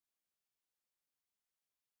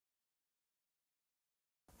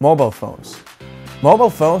Mobile phones. Mobile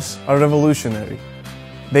phones are revolutionary.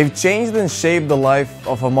 They've changed and shaped the life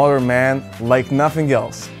of a modern man like nothing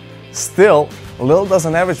else. Still, little does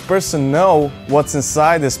an average person know what's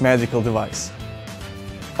inside this magical device.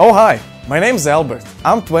 Oh hi, my name's Albert,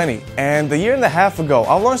 I'm 20, and a year and a half ago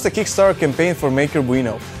I launched a Kickstarter campaign for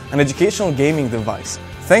MakerBean, an educational gaming device.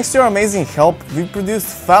 Thanks to your amazing help, we produced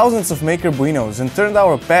thousands of MakerBeans and turned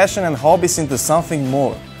our passion and hobbies into something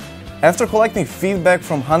more. After collecting feedback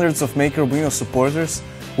from hundreds of MakerBean supporters,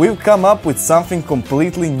 we've come up with something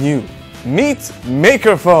completely new. Meet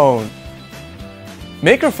MakerPhone!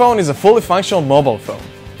 MakerPhone is a fully functional mobile phone.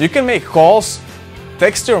 You can make calls,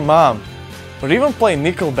 text your mom, or even play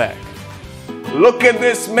Nickelback. Look at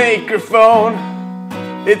this MakerPhone!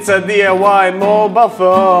 It's a DIY mobile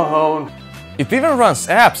phone! It even runs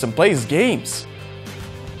apps and plays games.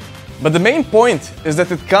 But the main point is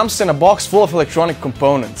that it comes in a box full of electronic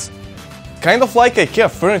components. Kind of like IKEA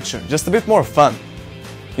furniture, just a bit more fun.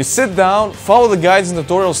 You sit down, follow the guides and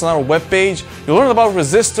tutorials on our webpage, you learn about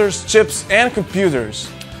resistors, chips and computers.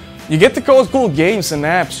 You get to code cool games and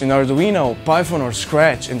apps in Arduino, Python or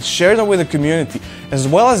Scratch and share them with the community, as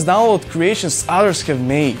well as download creations others have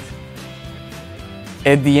made.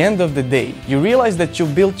 At the end of the day, you realize that you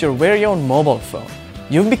built your very own mobile phone.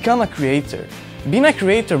 You've become a creator. Being a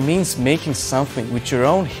creator means making something with your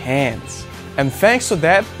own hands. And thanks to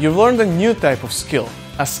that, you've learned a new type of skill.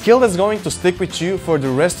 A skill that's going to stick with you for the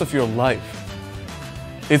rest of your life.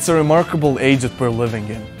 It's a remarkable age that we're living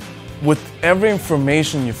in. With every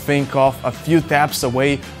information you think of a few taps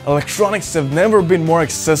away, electronics have never been more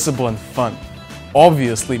accessible and fun.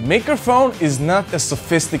 Obviously, MakerPhone is not as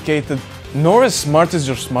sophisticated nor as smart as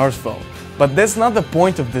your smartphone, but that's not the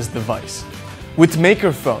point of this device. With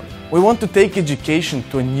MakerPhone, we want to take education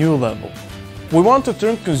to a new level. We want to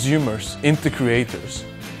turn consumers into creators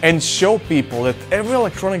and show people that every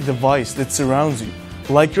electronic device that surrounds you,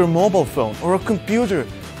 like your mobile phone or a computer,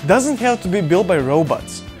 doesn't have to be built by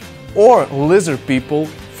robots or lizard people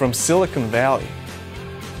from Silicon Valley.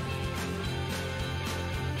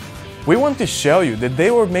 We want to show you that they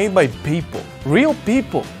were made by people, real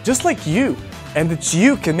people, just like you, and that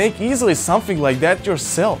you can make easily something like that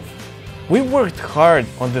yourself. We worked hard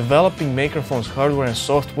on developing MakerPhone's hardware and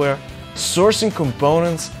software, sourcing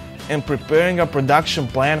components, and preparing a production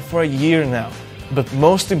plan for a year now. But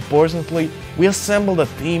most importantly, we assembled a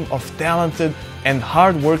team of talented and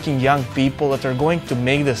hard-working young people that are going to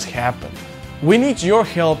make this happen. We need your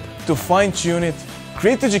help to fine-tune it,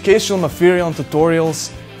 create educational material and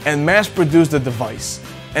tutorials, and mass-produce the device.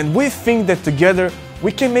 And we think that together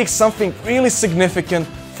we can make something really significant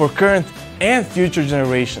for current and future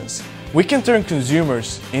generations. We can turn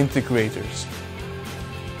consumers into creators.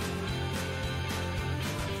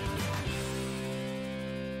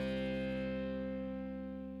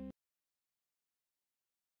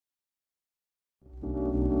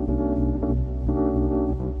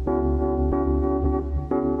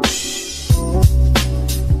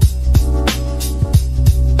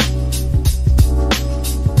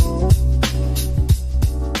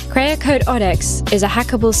 Code Audax is a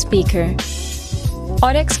hackable speaker.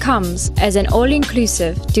 Audax comes as an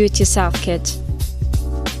all-inclusive do-it-yourself kit.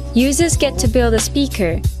 Users get to build a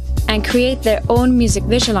speaker and create their own music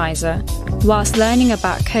visualizer whilst learning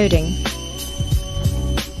about coding.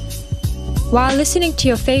 While listening to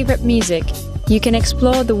your favorite music, you can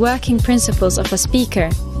explore the working principles of a speaker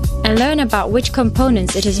and learn about which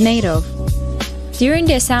components it is made of. During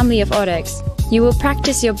the assembly of Audax, you will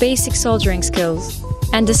practice your basic soldering skills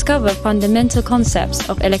and discover fundamental concepts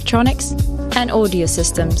of electronics and audio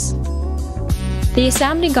systems. The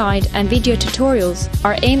assembly guide and video tutorials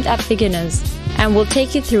are aimed at beginners and will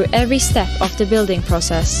take you through every step of the building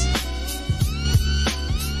process.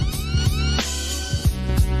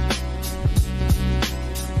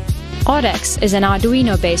 Audax is an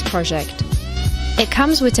Arduino-based project. It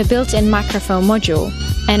comes with a built-in microphone module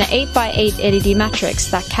and an 8x8 LED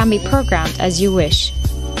matrix that can be programmed as you wish.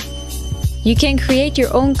 You can create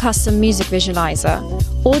your own custom music visualizer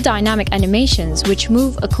or dynamic animations which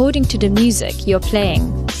move according to the music you're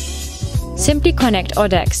playing. Simply connect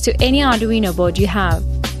Audax to any Arduino board you have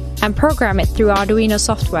and program it through Arduino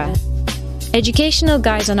software. Educational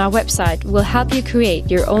guides on our website will help you create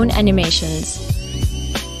your own animations.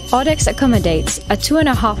 Audax accommodates a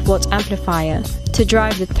 2.5 watt amplifier to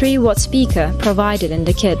drive the 3 watt speaker provided in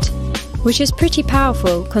the kit, which is pretty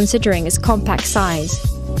powerful considering its compact size.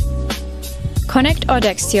 Connect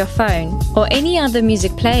Audax to your phone or any other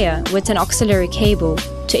music player with an auxiliary cable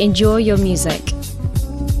to enjoy your music.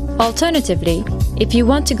 Alternatively, if you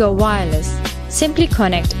want to go wireless, simply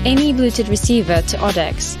connect any Bluetooth receiver to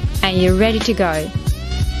Audax and you're ready to go.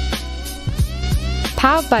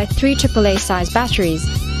 Powered by 3 AAA-sized batteries,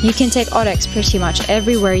 you can take Audax pretty much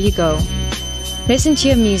everywhere you go. Listen to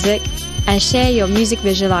your music and share your music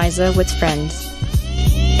visualizer with friends.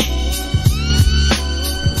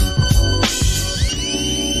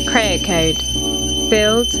 Creo Code.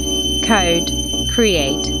 Build, code,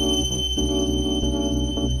 create.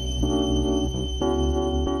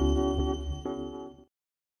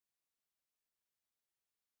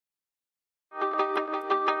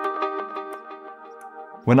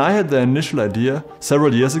 When I had the initial idea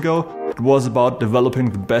several years ago, it was about developing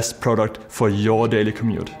the best product for your daily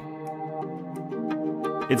commute.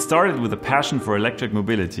 It started with a passion for electric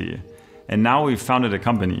mobility, and now we've founded a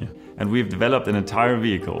company and we've developed an entire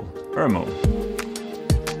vehicle, Irmo.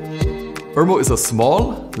 Irmo is a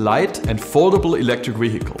small, light and foldable electric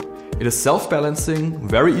vehicle. It is self-balancing,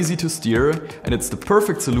 very easy to steer, and it's the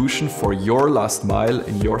perfect solution for your last mile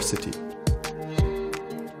in your city.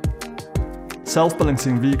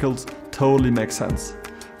 Self-balancing vehicles totally make sense.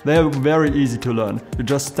 They are very easy to learn. You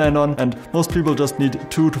just stand on, and most people just need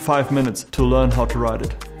 2 to 5 minutes to learn how to ride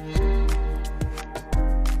it.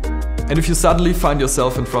 And if you suddenly find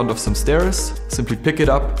yourself in front of some stairs, simply pick it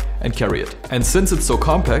up and carry it. And since it's so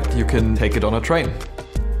compact, you can take it on a train.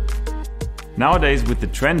 Nowadays, with the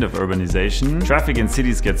trend of urbanization, traffic in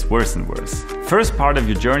cities gets worse and worse. First part of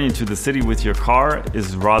your journey into the city with your car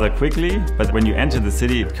is rather quickly, but when you enter the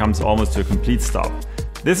city, it comes almost to a complete stop.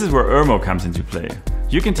 This is where Irmo comes into play.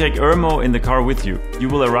 You can take Irmo in the car with you. You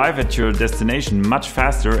will arrive at your destination much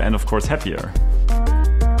faster and of course happier.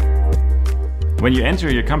 When you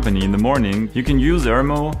enter your company in the morning, you can use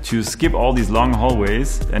Irmo to skip all these long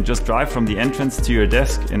hallways and just drive from the entrance to your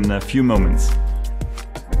desk in a few moments.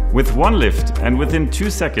 With one lift and within 2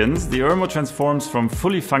 seconds, the Irmo transforms from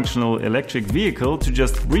fully functional electric vehicle to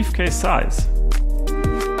just briefcase size.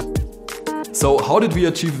 So how did we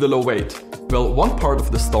achieve the low weight? Well, one part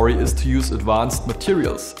of the story is to use advanced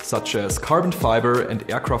materials such as carbon fiber and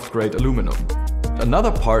aircraft-grade aluminum.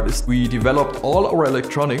 Another part is we developed all our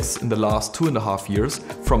electronics in the last 2.5 years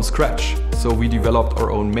from scratch. So we developed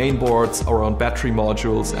our own mainboards, our own battery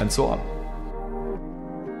modules and so on.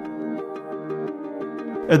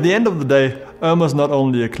 At the end of the day, Irmo is not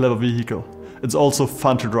only a clever vehicle, it's also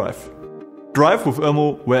fun to drive. Drive with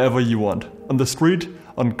Irmo wherever you want, on the street,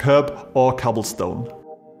 on curb or cobblestone.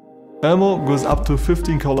 Irmo goes up to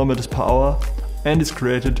 15 km/h and is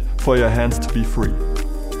created for your hands to be free.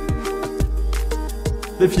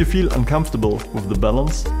 If you feel uncomfortable with the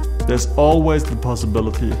balance, there's always the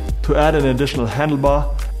possibility to add an additional handlebar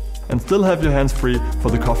and still have your hands free for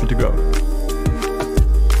the coffee to go.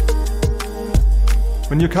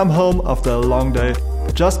 When you come home after a long day,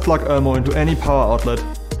 just plug Irmo into any power outlet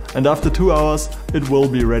and after 2 hours it will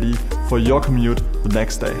be ready for your commute the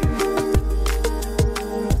next day.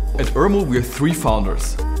 At Irmo we are 3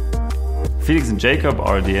 founders. Felix and Jacob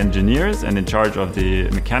are the engineers and in charge of the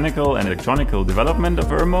mechanical and electronical development of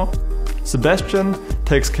Irmo. Sebastian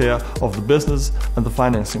takes care of the business and the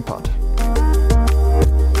financing part.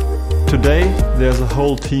 Today there's a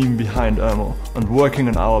whole team behind Irmo and working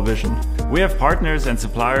on our vision. We have partners and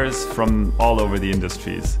suppliers from all over the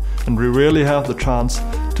industries. And we really have the chance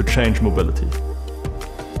to change mobility.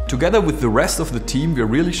 Together with the rest of the team, we're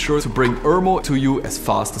really sure to bring Irmo to you as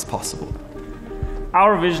fast as possible.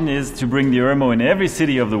 Our vision is to bring the Irmo in every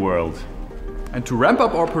city of the world. And to ramp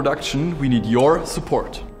up our production, we need your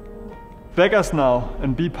support. Back us now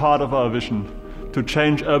and be part of our vision to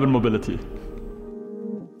change urban mobility.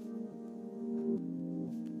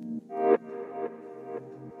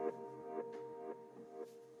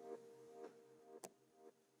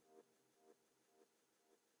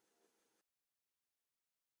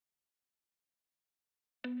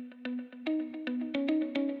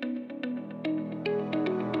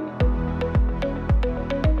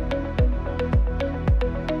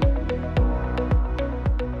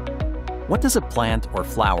 What does a plant or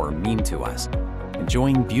flower mean to us?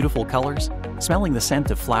 Enjoying beautiful colors? Smelling the scent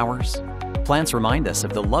of flowers? Plants remind us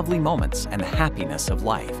of the lovely moments and happiness of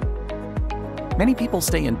life. Many people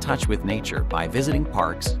stay in touch with nature by visiting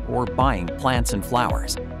parks or buying plants and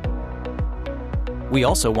flowers. We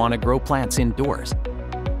also want to grow plants indoors.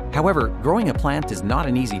 However, growing a plant is not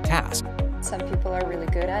an easy task. Some people are really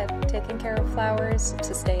good at taking care of flowers,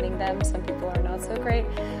 sustaining them. Some people are not so great.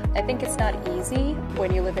 I think it's not easy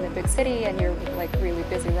when you live in a big city and you're like really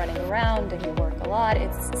busy running around and you work a lot.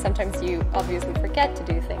 Sometimes you obviously forget to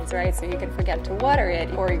do things, right? So you can forget to water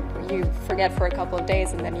it, or you forget for a couple of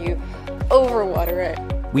days and then you overwater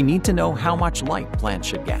it. We need to know how much light plants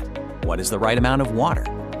should get. What is the right amount of water?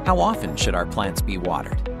 How often should our plants be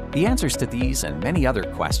watered? The answers to these and many other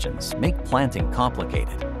questions make planting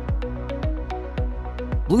complicated.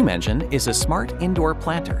 Bloom Engine is a smart indoor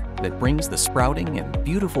planter that brings the sprouting and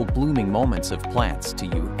beautiful blooming moments of plants to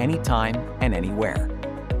you anytime and anywhere.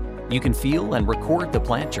 You can feel and record the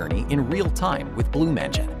plant journey in real time with Bloom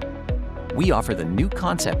Engine. We offer the new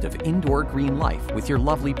concept of indoor green life with your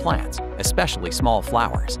lovely plants, especially small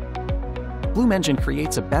flowers. Bloom Engine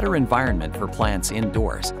creates a better environment for plants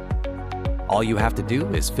indoors. All you have to do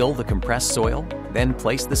is fill the compressed soil, then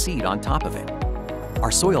place the seed on top of it. Our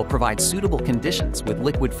soil provides suitable conditions with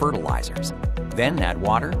liquid fertilizers. Then add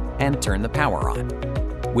water and turn the power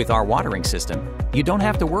on. With our watering system, you don't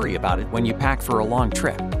have to worry about it when you pack for a long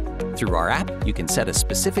trip. Through our app, you can set a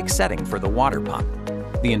specific setting for the water pump.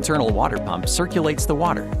 The internal water pump circulates the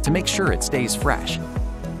water to make sure it stays fresh.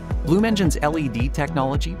 Bloom Engine's LED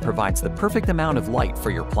technology provides the perfect amount of light for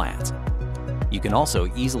your plants. You can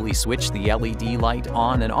also easily switch the LED light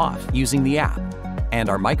on and off using the app. And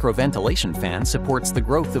our microventilation fan supports the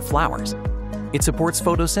growth of flowers. It supports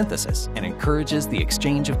photosynthesis and encourages the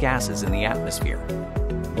exchange of gases in the atmosphere.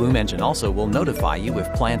 Bloom Engine also will notify you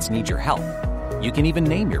if plants need your help. You can even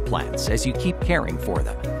name your plants as you keep caring for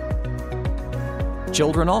them.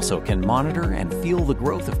 Children also can monitor and feel the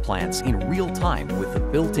growth of plants in real time with the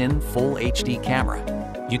built-in full HD camera.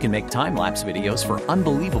 You can make time-lapse videos for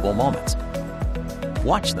unbelievable moments.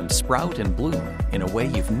 Watch them sprout and bloom in a way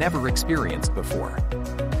you've never experienced before.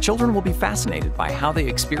 Children will be fascinated by how they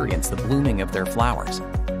experience the blooming of their flowers.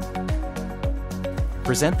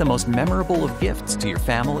 Present the most memorable of gifts to your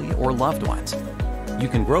family or loved ones. You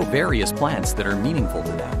can grow various plants that are meaningful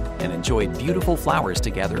to them and enjoy beautiful flowers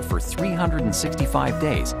together for 365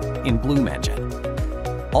 days in Bloom Engine.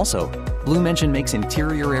 Also, Bloom Engine makes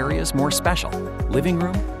interior areas more special: living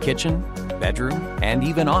room, kitchen, bedroom, and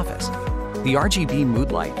even office. The RGB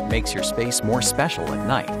mood light makes your space more special at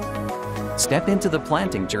night. Step into the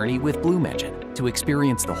planting journey with Bloom Engine to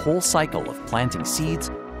experience the whole cycle of planting seeds,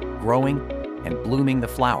 growing, and blooming the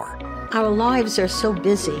flower. Our lives are so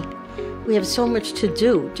busy. We have so much to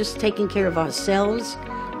do, just taking care of ourselves,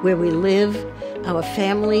 where we live, our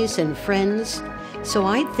families and friends. So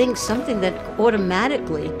I think something that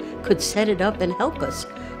automatically could set it up and help us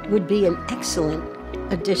would be an excellent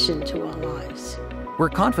addition to our lives. We're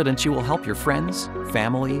confident you will help your friends,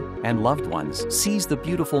 family, and loved ones seize the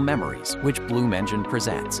beautiful memories which Bloom Engine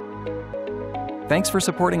presents. Thanks for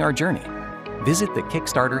supporting our journey. Visit the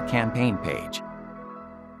Kickstarter campaign page.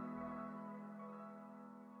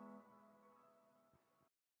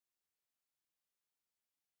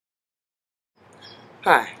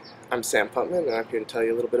 Hi, I'm Sam Putman, and I'm here to tell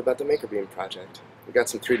you a little bit about the MakerBean project. We've got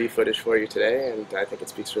some 3D footage for you today, and I think it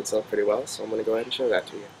speaks for itself pretty well, so I'm going to go ahead and show that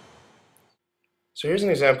to you. So here's an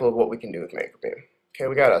example of what we can do with MakerBean. Okay,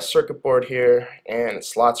 we got a circuit board here, and it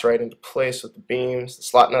slots right into place with the beams. The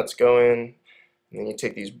slot nuts go in, and then you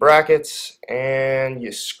take these brackets, and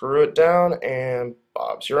you screw it down, and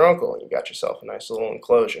Bob's your uncle. You got yourself a nice little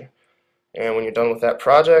enclosure. And when you're done with that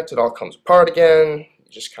project, it all comes apart again. You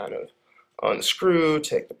just kind of unscrew,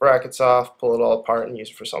 take the brackets off, pull it all apart, and use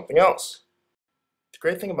it for something else. The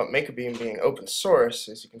great thing about MakerBean being open source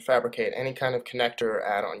is you can fabricate any kind of connector or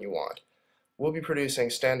add-on you want. We'll be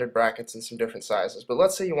producing standard brackets in some different sizes, but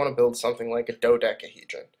let's say you want to build something like a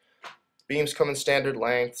dodecahedron. Beams come in standard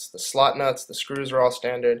lengths, the slot nuts, the screws are all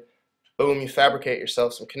standard. Boom, you fabricate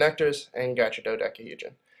yourself some connectors, and you got your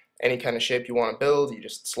dodecahedron. Any kind of shape you want to build, you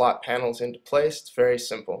just slot panels into place. It's very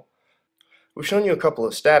simple. We've shown you a couple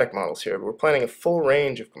of static models here, but we're planning a full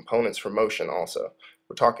range of components for motion also.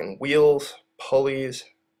 We're talking wheels, pulleys,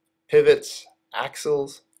 pivots,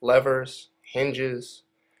 axles, levers, hinges,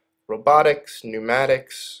 robotics,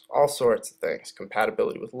 pneumatics, all sorts of things.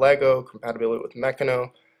 Compatibility with Lego, compatibility with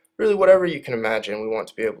Meccano, really whatever you can imagine we want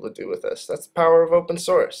to be able to do with this. That's the power of open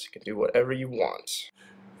source. You can do whatever you want.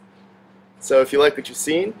 So if you like what you've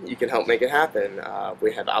seen, you can help make it happen.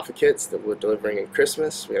 We have alpha kits that we're delivering in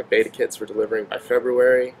Christmas. We have beta kits we're delivering by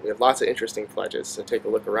February. We have lots of interesting pledges, so take a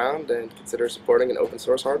look around and consider supporting an open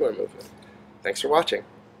source hardware movement. Thanks for watching.